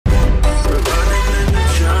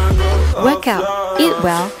Work out, eat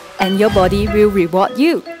well, and your body will reward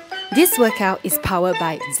you. This workout is powered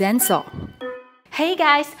by Zenso. Hey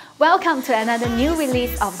guys, welcome to another new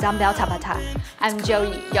release of Dumbbell Tabata. I'm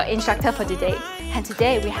Joey, your instructor for today. And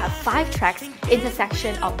today we have 5 tracks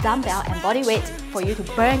intersection of dumbbell and body weight for you to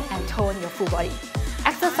burn and tone your full body.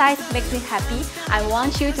 Exercise makes me happy. I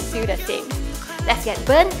want you to feel the same. Let's get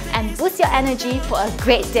burned and boost your energy for a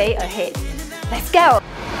great day ahead. Let's go!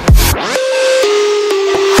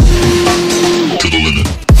 To the limit.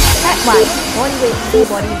 Track 1. Bodyweight full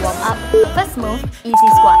body warm up. First move, easy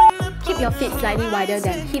squat. Keep your feet slightly wider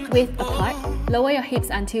than hip width apart. Lower your hips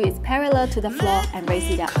until it's parallel to the floor and raise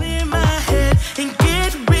it up. Clear my head and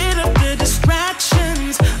get rid of the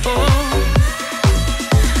distractions. I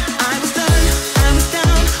was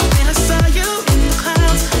down when I saw you in the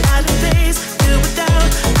clouds. Out of phase, filled with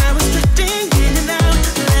doubt. I was drifting in and out,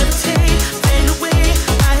 levitate, fade away.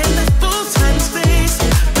 I had left full time and space,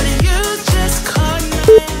 but you just caught my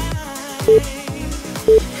eye.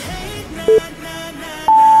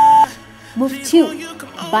 Move 2.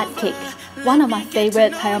 Butt kick. One of my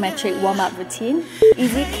favorite plyometric warm-up routine.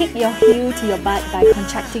 Easy kick your heel to your butt by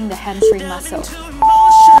contracting the hamstring muscle.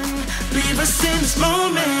 Leave us in this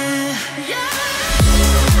moment.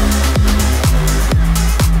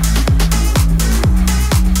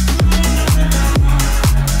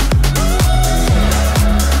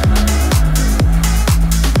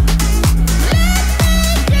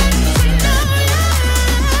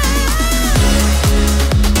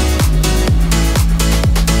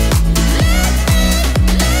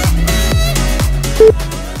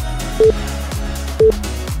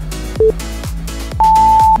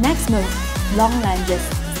 Next move, long lunges.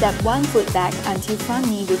 Step one foot back until front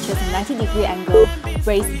knee reaches a 90-degree angle.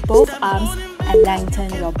 Raise both arms and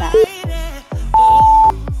lengthen your back.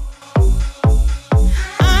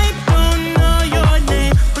 I don't know your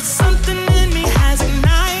name, but something in me has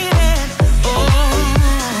ignited.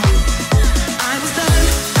 I was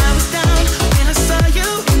down when I saw you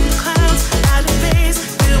in the clouds. Out of phase,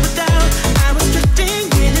 filled with doubt. I was drifting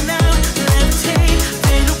in and out, levitate,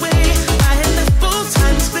 fade away. I had left full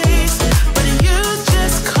time and space, but you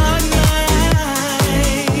just caught my eye.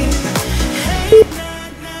 Hey,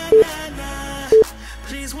 na.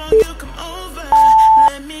 Please won't you come over?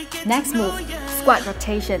 Let me get Next to know move, ya. squat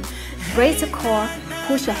rotation. Brace your core,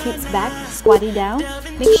 push your hips back, squat it down.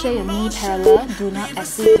 Make sure your knee parallel, do not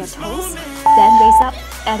exceed your toes. Then raise up,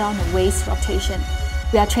 add on a waist rotation.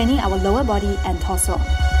 We are training our lower body and torso.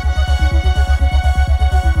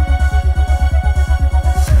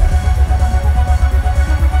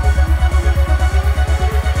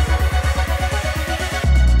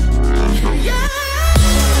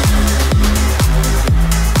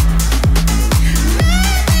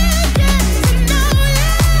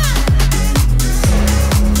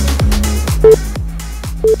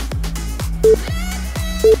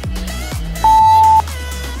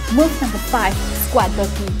 Move number 5, squat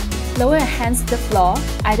burpee. Lower your hands to the floor,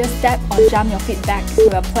 either step or jump your feet back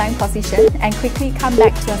to a plank position and quickly come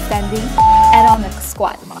back to a standing, add on a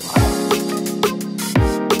squat.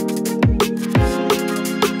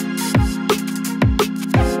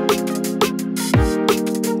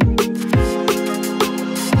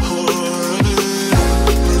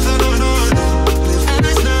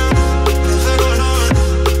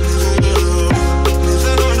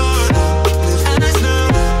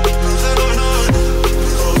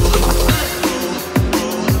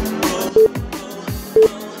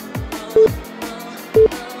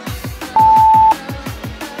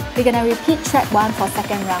 We're gonna repeat track 1 for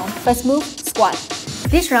second round. First move, squat.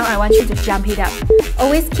 This round I want you to jump it up.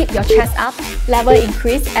 Always keep your chest up, level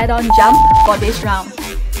increase, add on jump for this round.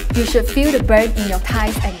 You should feel the burn in your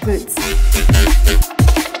thighs and glutes.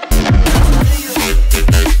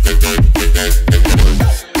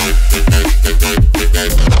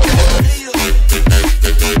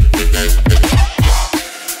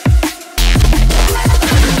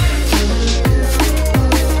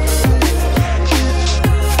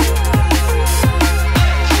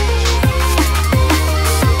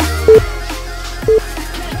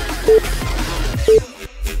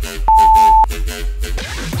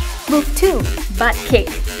 Move 2, butt kick.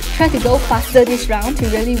 Try to go faster this round to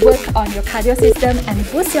really work on your cardio system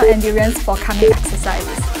and boost your endurance for coming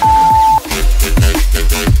exercises.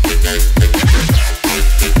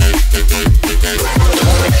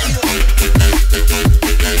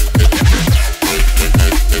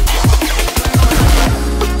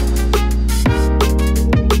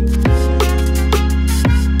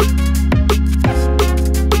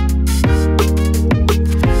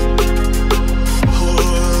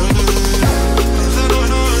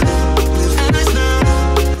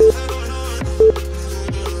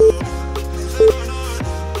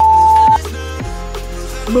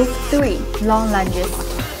 3. Long lunges.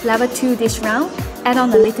 Level 2 this round, add on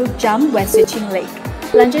a little jump when switching leg.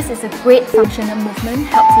 Lunges is a great functional movement,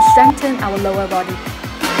 help to strengthen our lower body.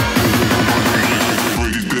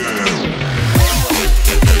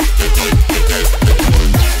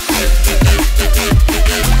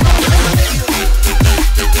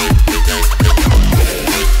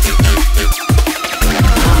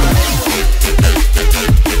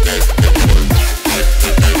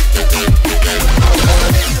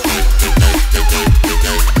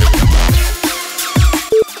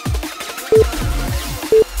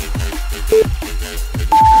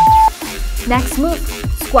 Next move,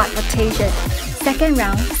 squat rotation. Second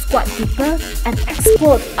round, squat deeper and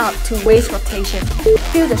explode up to waist rotation.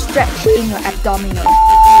 Feel the stretch in your abdominal.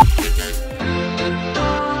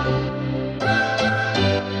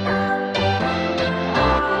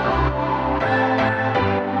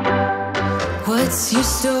 What's your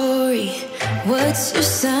story? What's your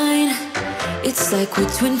sign? It's like we're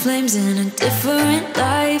twin flames in a different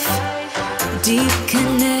life. Deep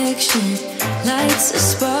connection lights a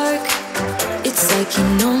spark. It's like you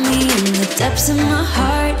know me in the depths of my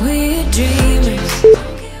heart. We're dreamers.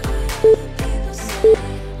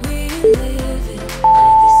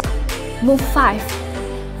 Move 5.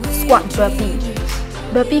 Squat burpee.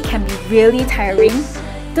 Burpee can be really tiring.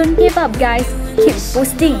 Don't give up, guys. Keep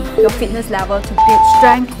boosting your fitness level to build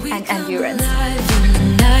strength and endurance. In the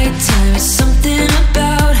nighttime, something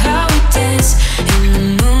about how we dance in the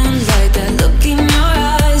moonlight. That look in your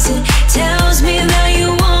eyes, it tells me that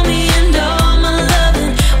you want me and all my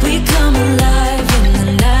loving. We come alive in the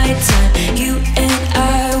nighttime. You and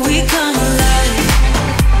I, we come alive.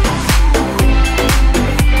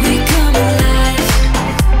 We come alive.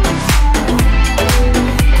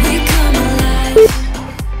 We come alive.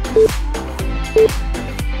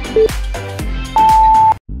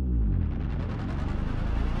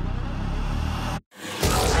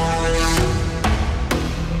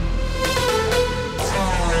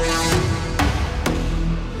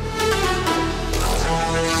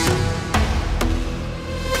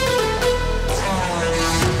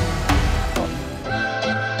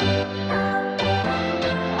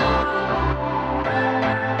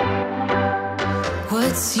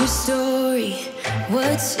 What's your story?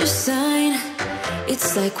 What's your sign?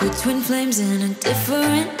 It's like we're twin flames in a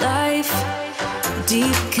different life.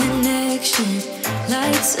 Deep connection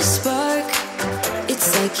lights a spark.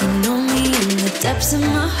 It's like you know me in the depths of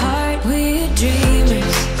my heart. We're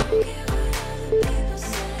dreamers.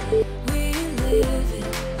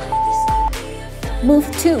 Move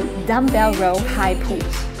 2. Dumbbell row high pull.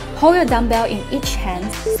 Hold your dumbbell in each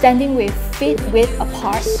hand, standing with feet width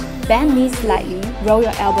apart. Bend knees slightly, roll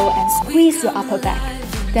your elbow and squeeze your upper back.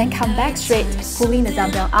 Then come back straight, pulling the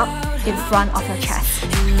dumbbell up in front of your chest. In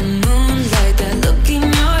the moonlight, that look in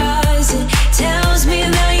your eyes, it tells me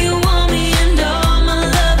that you want me and all my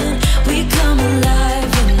loving. We come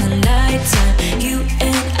alive in the nighttime. You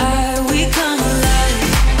and I, we come alive.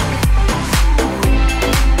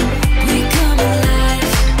 We come alive.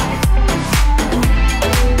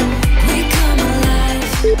 We come alive.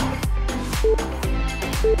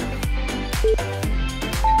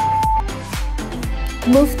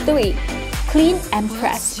 Move 3. Clean and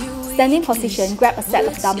press. Standing position, grab a set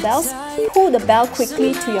of dumbbells, pull the bell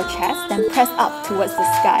quickly to your chest, then press up towards the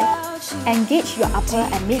sky. Engage your upper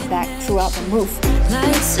and mid back throughout the move.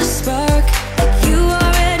 Lights a spark. You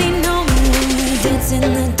already know me when we dance in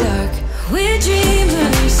the dark. We're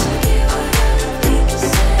dreamers.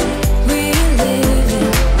 We're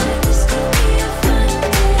living.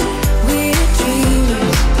 We're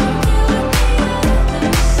dreamers.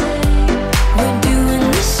 We're doing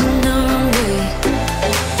this in our way.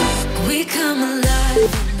 We come alive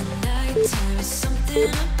in the nighttime. It's something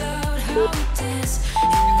about how we dance in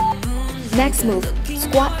the moonlight. Next move,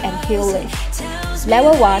 squat and heel lift.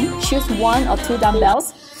 Level 1, choose 1 or 2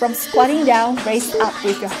 dumbbells. From squatting down, raise up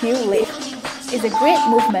with your heel lift. It's a great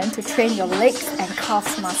movement to train your legs and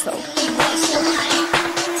calves muscle.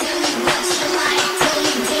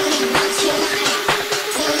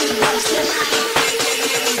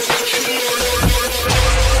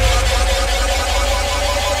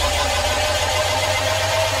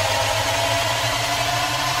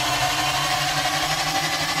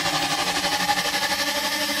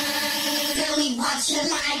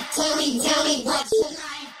 Tell me what you like.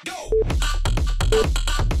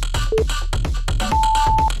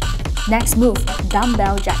 Next move,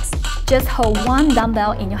 dumbbell jacks. Just hold one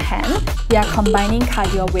dumbbell in your hand. We are combining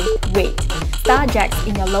cardio with weight. Start jacks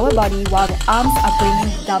in your lower body while the arms are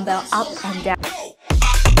bringing the dumbbell up and down.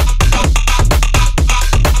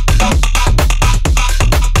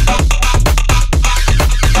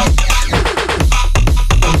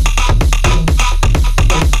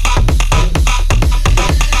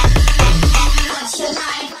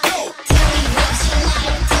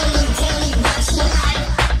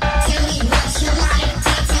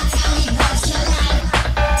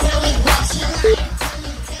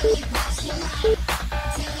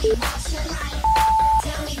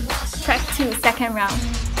 second round.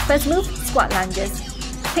 First move, squat lunges.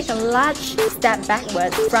 Take a large step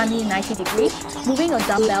backward, front knee 90 degrees, moving your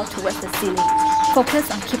dumbbell towards the ceiling. Focus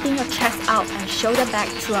on keeping your chest out and shoulder back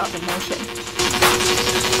throughout the motion.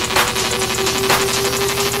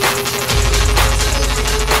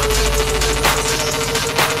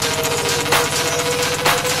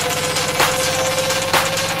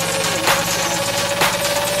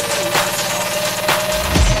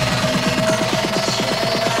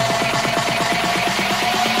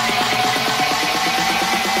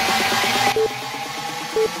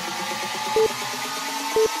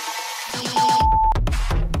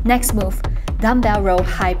 Next move, dumbbell row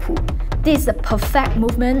high pull. This is a perfect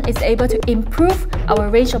movement. It's able to improve our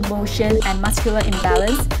range of motion and muscular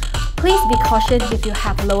imbalance. Please be cautious if you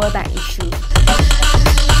have lower back issues.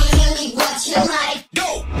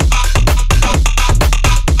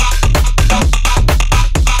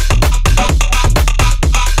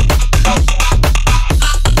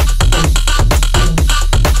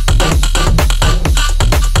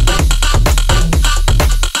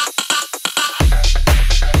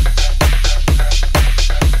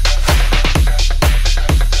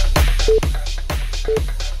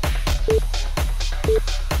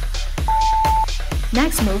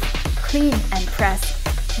 Next move, clean and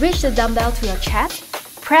press. Reach the dumbbell to your chest,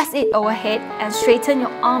 press it overhead and straighten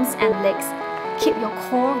your arms and legs. Keep your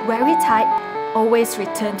core very tight. Always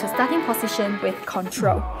return to starting position with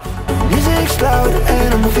control. Music's loud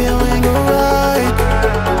and I'm feeling alright.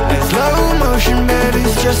 In slow motion, baby,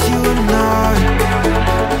 it's just you and I.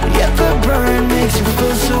 Yet the burn makes you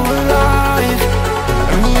feel so alive.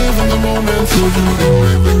 I'm living the moment till you know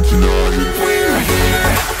living tonight. We're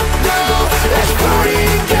here now, let's party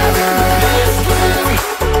together. Let's live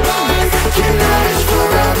like tonight is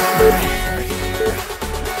forever. We're here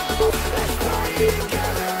now, let's party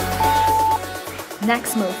together.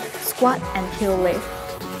 Next move, squat and heel lift.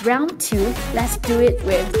 Round 2, let's do it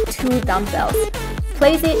with 2 dumbbells.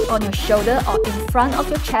 Place it on your shoulder or in front of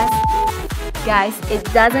your chest. Guys, it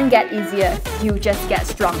doesn't get easier, you just get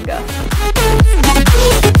stronger.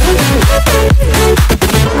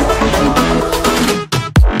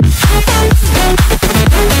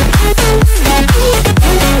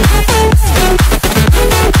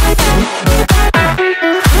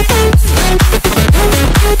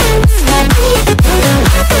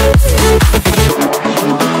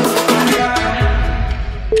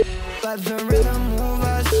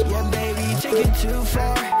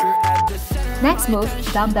 Next move,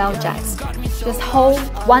 dumbbell jacks. Just hold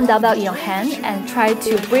one dumbbell in your hand and try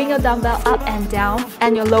to bring your dumbbell up and down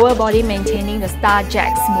and your lower body maintaining the star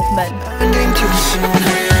jacks movement.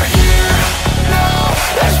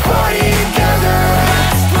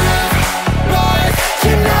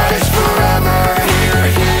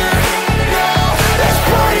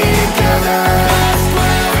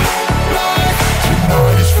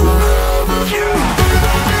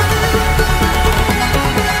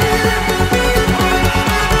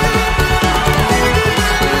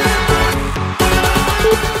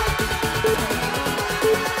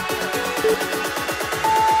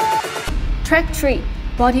 Track 3,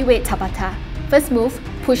 Bodyweight Tabata. First move,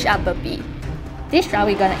 push-up burpee. This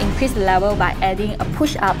round we're gonna increase the level by adding a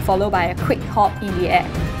push-up followed by a quick hop in the air.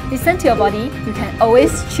 Listen to your body, you can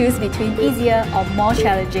always choose between easier or more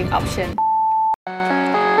challenging option.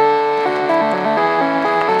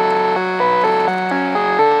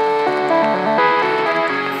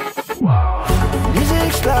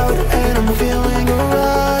 Music's loud and I'm feeling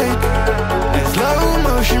alright. In slow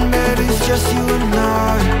motion, baby, it's just you and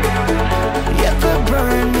I. Yet the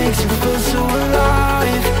burn makes you feel so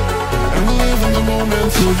alive. I'm living the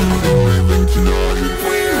moment till you know living tonight.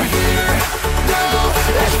 We're here now,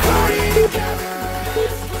 let's party together.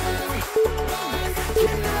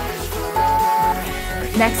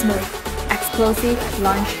 Next move, explosive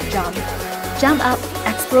lunge jump. Jump up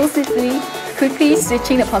explosively, quickly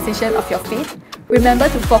switching the position of your feet. Remember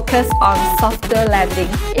to focus on softer landing.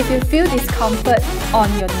 If you feel discomfort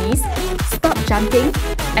on your knees, stop jumping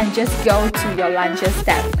and just go to your lunges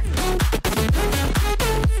step.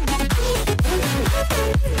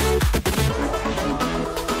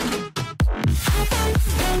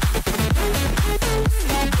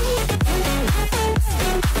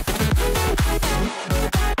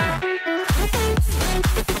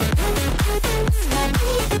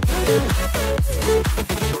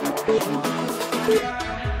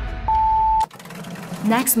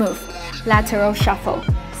 Next move, lateral shuffle,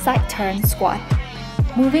 side turn squat.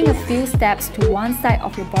 Moving a few steps to one side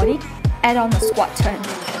of your body, add on a squat turn.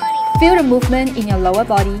 Feel the movement in your lower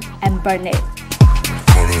body and burn it.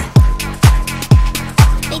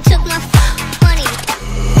 They took my money.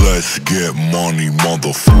 Let's go. get money,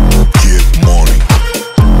 motherfucker. Get money.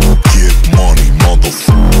 Get money,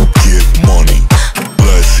 motherfucker. Get money.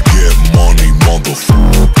 Let's get money,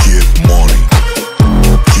 motherfucker. Get money.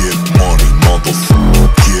 Get money, motherfucker.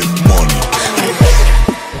 Get money.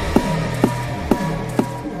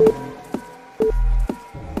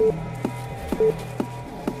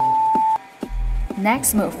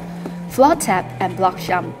 Next move, floor tap and block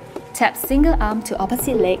jump. Tap single arm to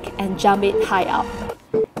opposite leg and jump it high up.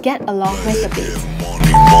 Get along with the beat. Get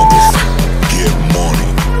money, motherfucker. Get money.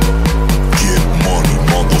 Get money,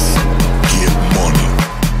 motherfucker. Get money.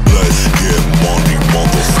 Let's get money,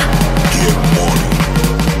 motherfucker. Get money.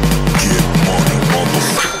 Get money,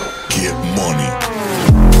 motherfucker. Get money.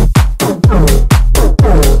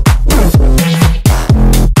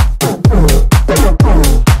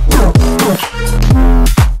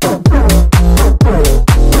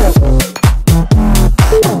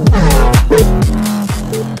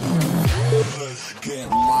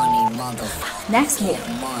 Next move,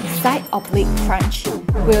 side oblique crunch.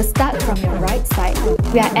 We'll start from your right side.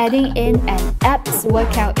 We are adding in an abs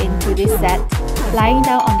workout into this set. Lying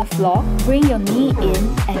down on the floor, bring your knee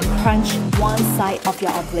in and crunch one side of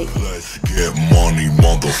your oblique. Let's get money,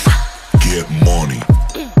 motherfucker. Get money.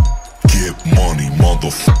 Get money,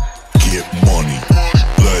 motherfucker. Get money.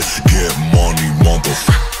 Let's get money,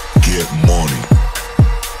 motherfucker. Get money.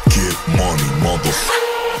 Get money, motherfucker.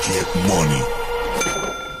 Get money.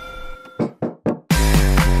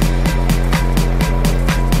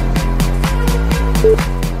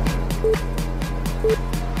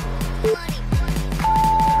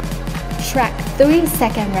 Track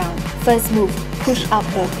 3-second round. First move, push up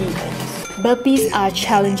burpee. Burpees are a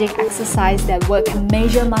challenging exercise that work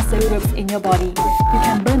major muscle groups in your body. You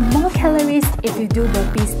can burn more calories if you do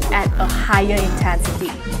burpees at a higher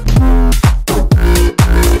intensity.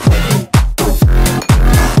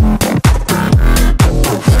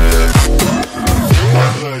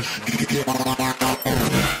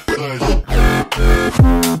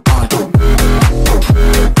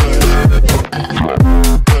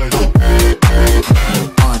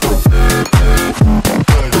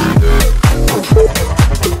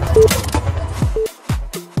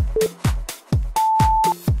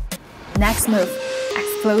 Next move,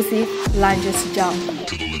 explosive lunges jump.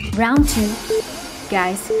 Round 2.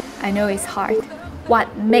 Guys, I know it's hard.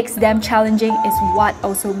 What makes them challenging is what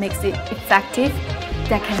also makes it effective,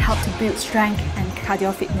 that can help to build strength and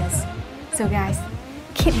cardio fitness. So guys,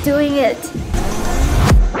 keep doing it!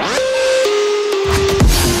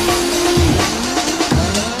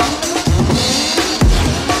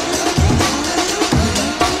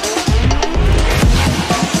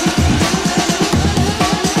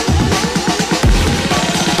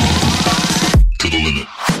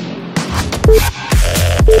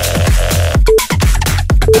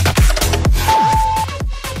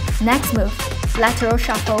 Next move, lateral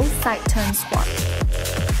shuffle, side turn squat.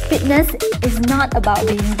 Fitness is not about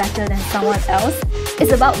being better than someone else,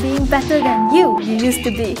 it's about being better than you used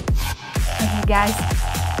to be. Okay guys,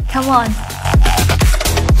 come on!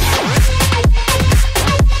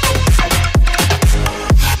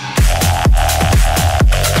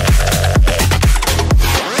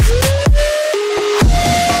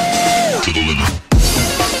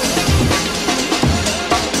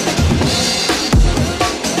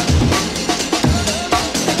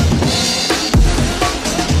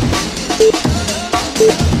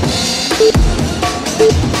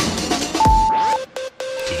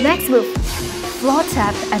 Next move, floor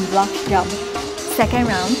tap and block jump. Second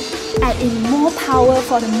round, add in more power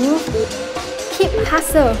for the move. Keep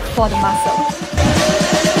hustle for the muscle.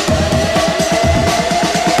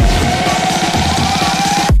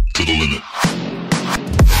 To the limit.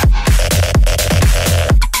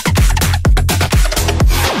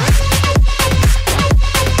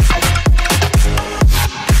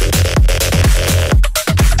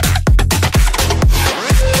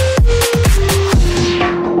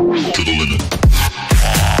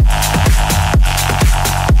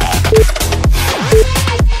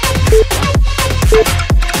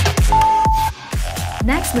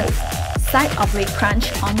 Next move, side oblique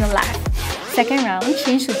crunch on your left. Second round,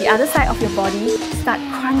 change to the other side of your body, start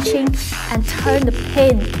crunching and turn the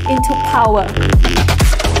pain into power.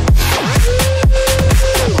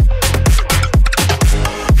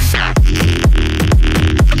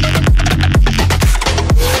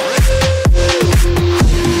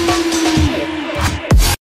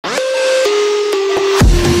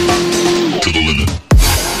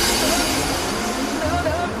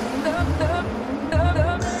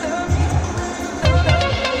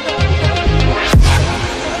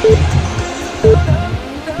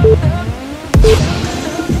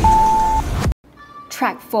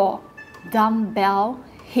 Track 4, Dumbbell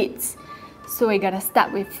HIIT. So we're gonna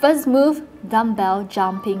start with first move, dumbbell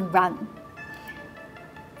jumping run.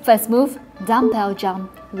 First move, dumbbell jump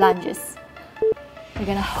lunges. We're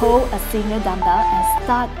gonna hold a single dumbbell and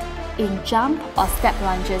start in jump or step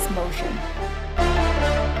lunges motion.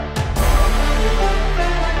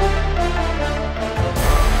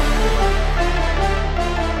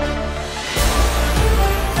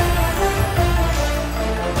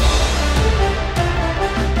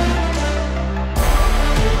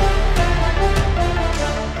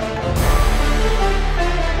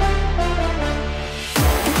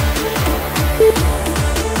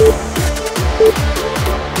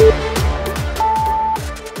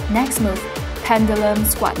 Next move, pendulum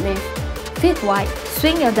squat lift. Feet wide,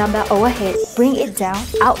 swing your dumbbell overhead, bring it down,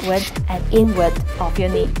 outward and inward of your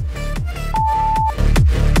knee.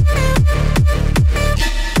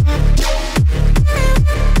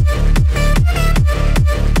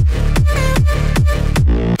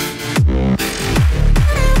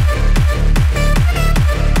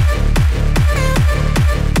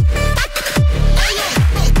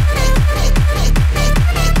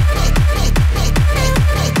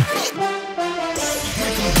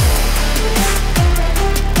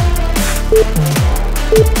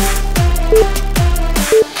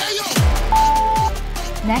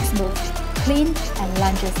 Next move, clean and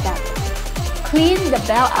lunge step. Clean the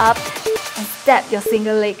bell up and step your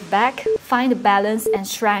single leg back. Find the balance and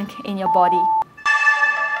strength in your body.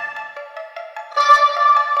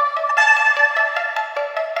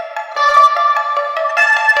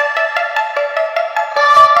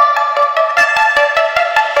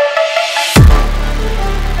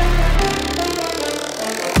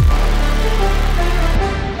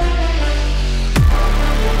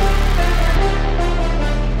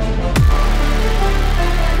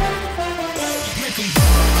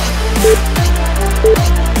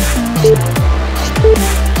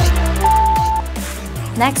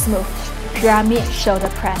 Next move, pyramid shoulder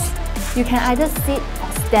press. You can either sit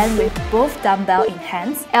or stand with both dumbbell in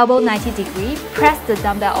hands, elbow 90 degree, press the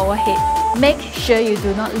dumbbell overhead. Make sure you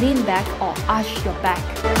do not lean back or arch your back.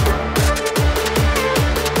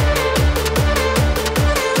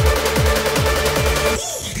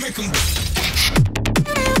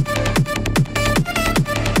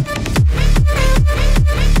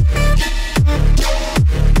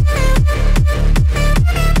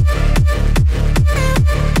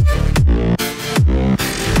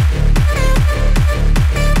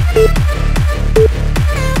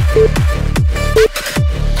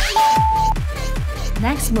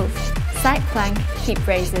 Next move, side plank hip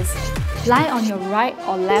raises. Lie on your right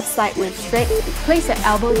or left side with straight. Place your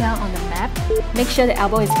elbow down on the mat. Make sure the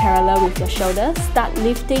elbow is parallel with your shoulder. Start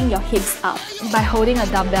lifting your hips up by holding a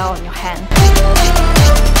dumbbell on your hand.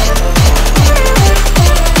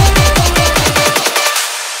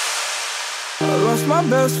 I lost my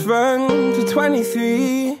best friend to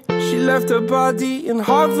 23. She left her body and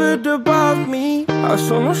hovered above me. I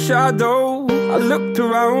saw no shadow, I looked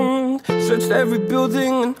around, searched every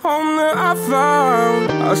building and home that I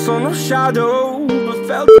found. I saw no shadow, but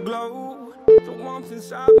felt the glow. The warmth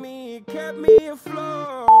inside me, it kept me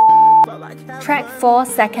afloat. Felt like Track 4,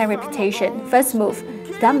 second repetition. First move,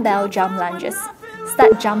 dumbbell jump lunges.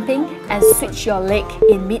 Start jumping and switch your leg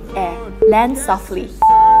in mid-air. Land softly.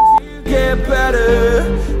 Get better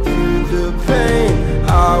through the pain.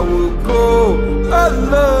 I will go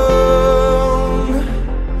alone.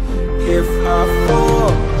 If I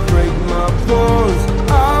fall, break my bones,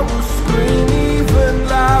 I will scream even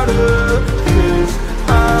louder. 'Cause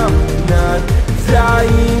I'm not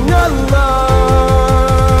dying alone.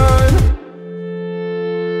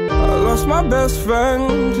 I lost my best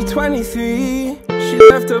friend to 23. She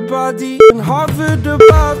left her body and hovered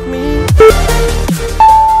above me.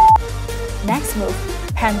 Next move,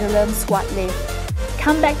 pendulum squat lift.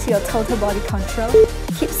 Come back to your total body control.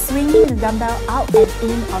 Keep swinging the dumbbell out and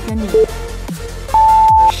in of your knee.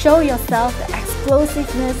 Show yourself the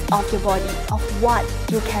explosiveness of your body, of what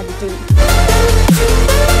you can do.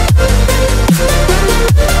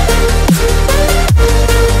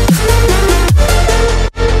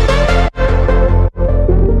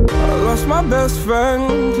 I lost my best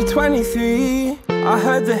friend to 23. I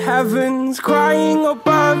heard the heavens crying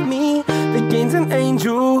above me. The gain's an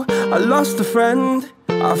angel, I lost a friend.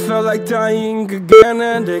 I felt like dying again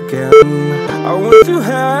and again. I went to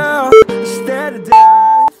hell instead of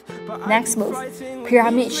death. Next move,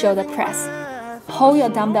 pyramid shoulder press. Hold your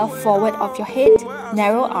dumbbell forward of your head,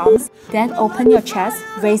 narrow arms, then open your chest,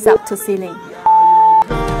 raise up to ceiling.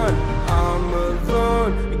 I'm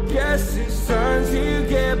alone. I guess it's time to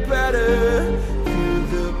get better. Through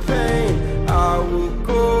the pain, I will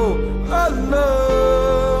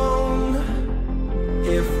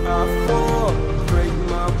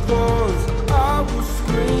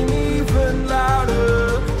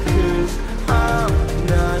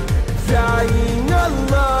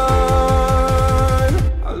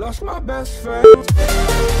lost my best friend.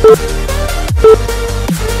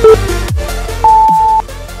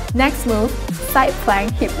 Next move, side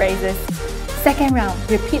plank hip raises. Second round,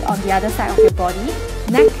 repeat on the other side of your body.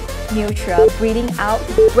 Neck neutral, breathing out,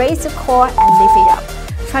 raise the core and lift it up.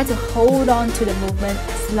 Try to hold on to the movement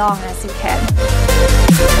as long as you can.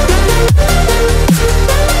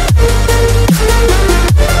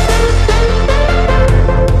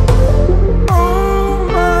 Oh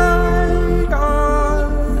my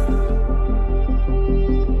God,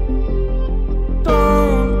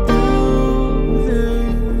 don't do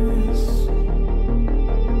this,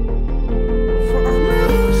 for I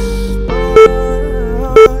must die.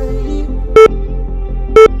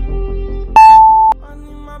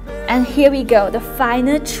 And here we go, the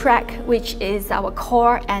final track, which is our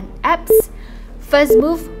core and abs. First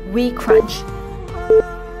move, we crunch.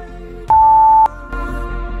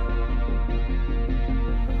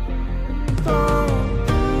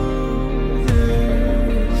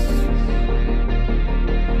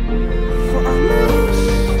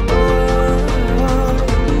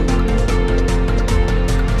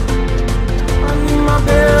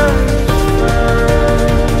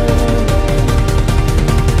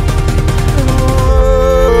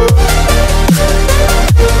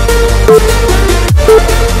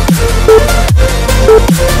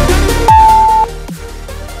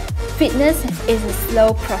 Fitness is a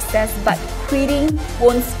slow process, but quitting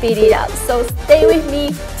won't speed it up. So stay with me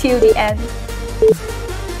till the end.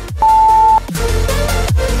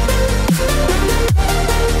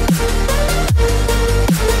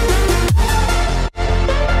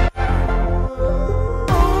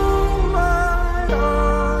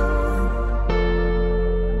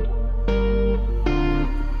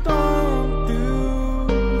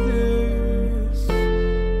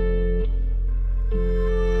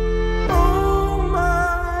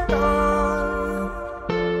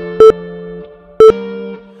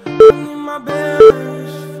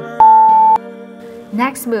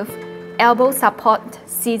 Next move, elbow support,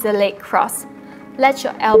 scissor leg cross. Let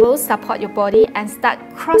your elbows support your body and start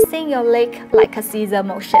crossing your leg like a scissor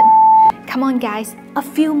motion. Come on guys, a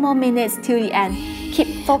few more minutes till the end.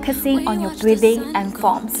 Keep focusing on your breathing and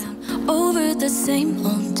forms. Over the same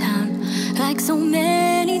old town, like so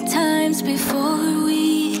many times before.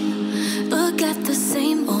 We look at the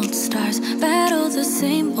same old stars, battle the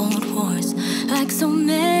same old wars, like so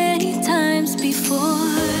many times before.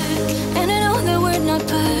 And I know that we're not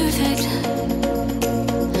perfect,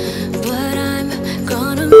 but I'm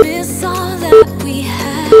gonna miss all that we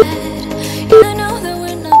had. And I know that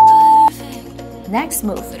we're not perfect. Next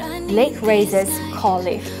move, leg raises, core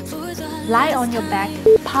lift. Lie on your back,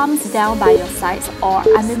 palms down by your sides or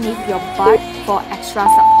underneath your butt for extra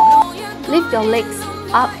support. Lift your legs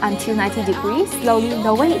up until 90 degrees, slowly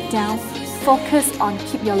lower it down. Focus on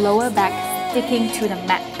keep your lower back sticking to the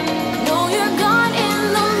mat. Know you're gone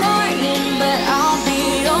in the morning, but I'll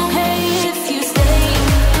be okay if you stay.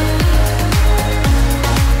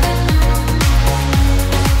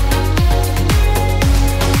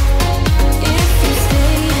 If you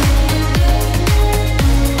stay.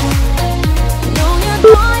 Know you're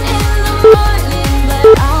gone in the morning, but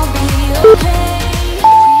I'll be okay.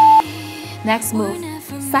 Next move,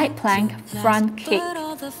 side plank, front kick.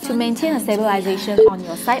 To maintain a stabilization on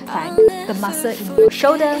your side plank, the muscle in your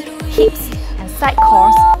shoulder, hips, and side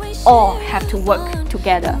cores all have to work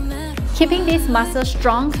together. Keeping these muscles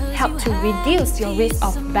strong helps to reduce your risk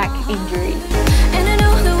of back injury. And I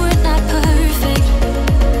know that we're not perfect,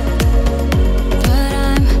 but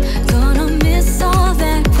I'm gonna miss all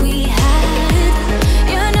that we had.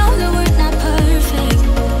 Yeah, I know that we're not perfect,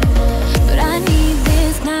 but I need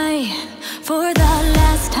this night for the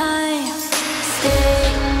last time. Stay,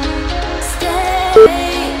 stay.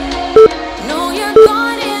 Know you're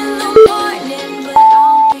gone in the morning, but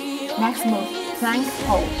I'll be okay. Next move, plank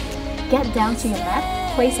hold. Get down to your mat,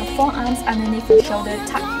 place your forearms underneath your shoulder,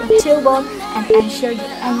 tuck your tailbone, and ensure you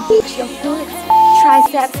engage your glutes,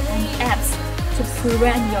 triceps, and abs to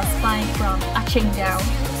prevent your spine from arching down.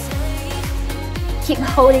 Keep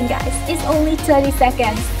holding guys, it's only 30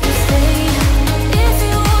 seconds. Stay, if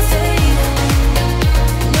you won't stay.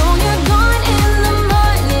 Know you're gone in the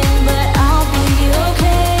morning, but I'll be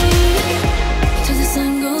okay. Till the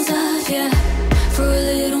sun goes up, yeah, for a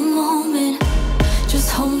little moment. Just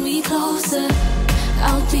hold me closer,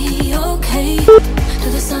 I'll be okay.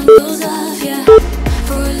 Till the sun goes up, yeah,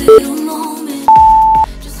 for a little moment.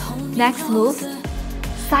 Just hold me Next move, closer.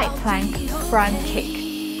 side plank, front kick.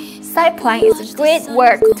 Side plank is a great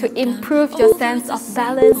work to improve your sense of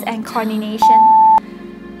balance and coordination.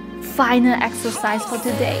 Final exercise for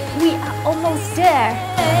today. We are almost there.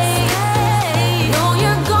 Know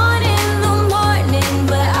you're gone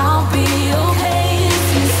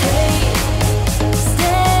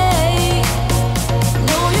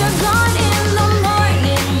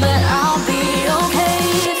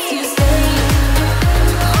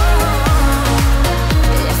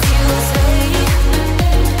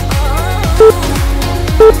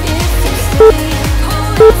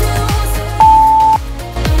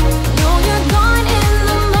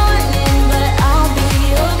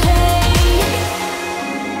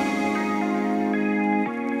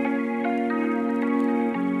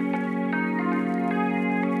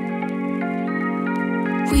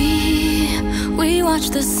We watch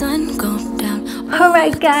the sun go down.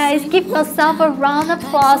 Alright guys, give yourself a round of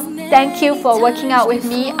applause. Thank you for working out with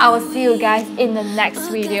me. I will see you guys in the next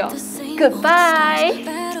video. Goodbye!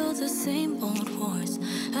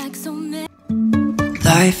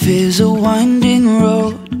 Life is a winding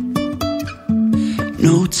road,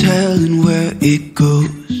 no telling where it goes.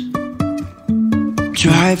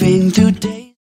 Driving through days